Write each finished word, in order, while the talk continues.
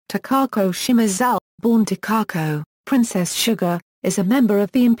Takako Shimazu, born Takako, Princess Suga, is a member of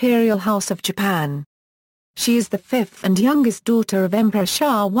the Imperial House of Japan. She is the fifth and youngest daughter of Emperor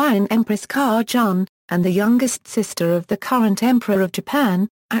Shōwa and Empress Kōjun, and the youngest sister of the current Emperor of Japan,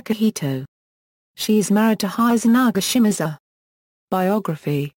 Akihito. She is married to Hisanaga Shimazu.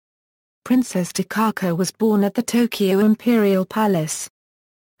 Biography. Princess Takako was born at the Tokyo Imperial Palace.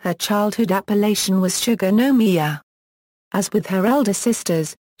 Her childhood appellation was Suga no Miya. As with her elder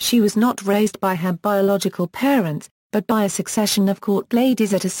sisters, she was not raised by her biological parents, but by a succession of court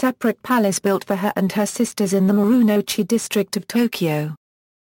ladies at a separate palace built for her and her sisters in the Marunouchi district of Tokyo.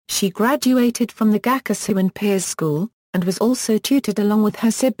 She graduated from the Gakushūin Peers School, and was also tutored along with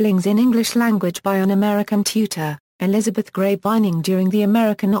her siblings in English language by an American tutor, Elizabeth Gray Vining, during the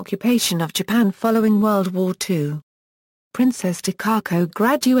American occupation of Japan following World War II. Princess Takako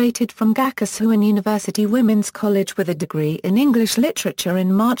graduated from Gakushūin University Women's College with a degree in English literature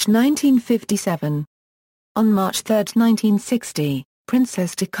in March 1957. On March 3, 1960,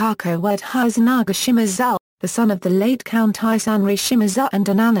 Princess Takako wed Hisanaga Shimazu, the son of the late Count Hisanaga Shimazu and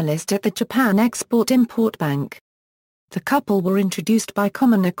an analyst at the Japan Export-Import Bank. The couple were introduced by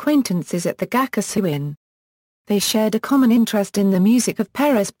common acquaintances at the Gakushūin. They shared a common interest in the music of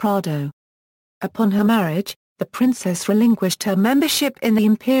Pérez Prado. Upon her marriage, the princess relinquished her membership in the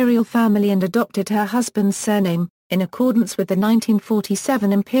imperial family and adopted her husband's surname, in accordance with the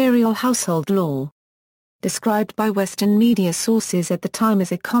 1947 imperial household law. Described by Western media sources at the time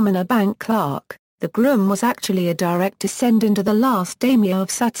as a commoner bank clerk, the groom was actually a direct descendant of the last daimyo of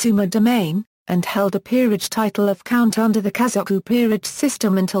Satsuma domain, and held a peerage title of count under the Kazoku peerage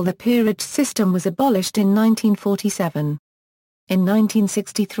system until the peerage system was abolished in 1947. In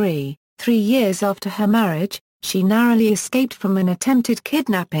 1963, 3 years after her marriage, she narrowly escaped from an attempted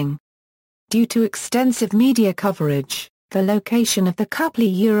kidnapping. Due to extensive media coverage, the location of the couple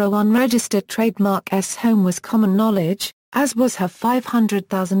unregistered trademark's home was common knowledge, as was her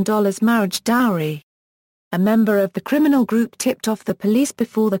 $500,000 marriage dowry. A member of the criminal group tipped off the police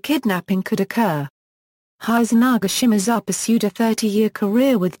before the kidnapping could occur. Hisanaga Shimazu pursued a 30-year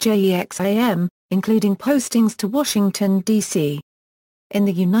career with JEXIM, including postings to Washington, D.C. in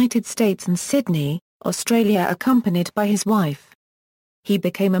the United States and Sydney, Australia, accompanied by his wife. He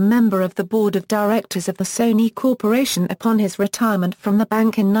became a member of the board of directors of the Sony Corporation upon his retirement from the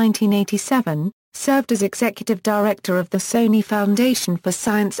bank in 1987, served as executive director of the Sony Foundation for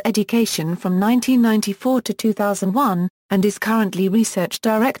Science Education from 1994 to 2001, and is currently research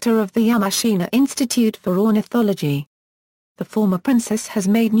director of the Yamashina Institute for Ornithology. The former princess has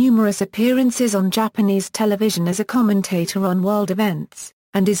made numerous appearances on Japanese television as a commentator on world events,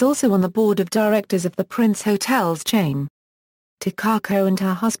 and is also on the board of directors of the Prince Hotels chain. Takako and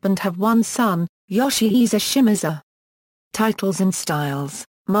her husband have one son, Yoshihisa Shimazu. Titles and styles: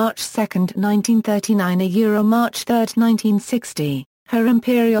 March 2, 1939 March 3, 1960, Her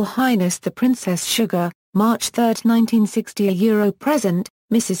Imperial Highness the Princess Suga, March 3, 1960 Present,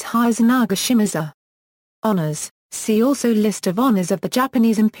 Mrs. Hisanaga Shimazu. Honors: see also List of honors of the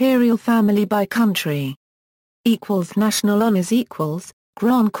Japanese imperial family by country. National honors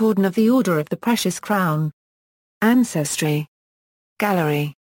Grand Cordon of the Order of the Precious Crown. Ancestry.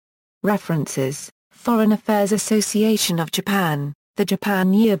 Gallery. References: Foreign Affairs Association of Japan, The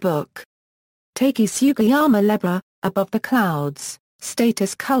Japan Yearbook. Teiki Sugiyama Lebra, Above the Clouds,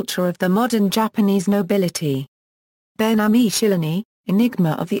 Status Culture of the Modern Japanese Nobility. Ben-Ami Shilani,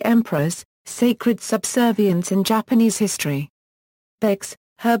 Enigma of the Empress, Sacred Subservience in Japanese History. Biggs,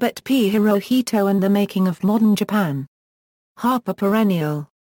 Herbert P. Hirohito and the Making of Modern Japan. Harper Perennial.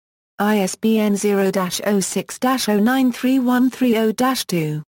 ISBN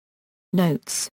 0-06-093130-2. Notes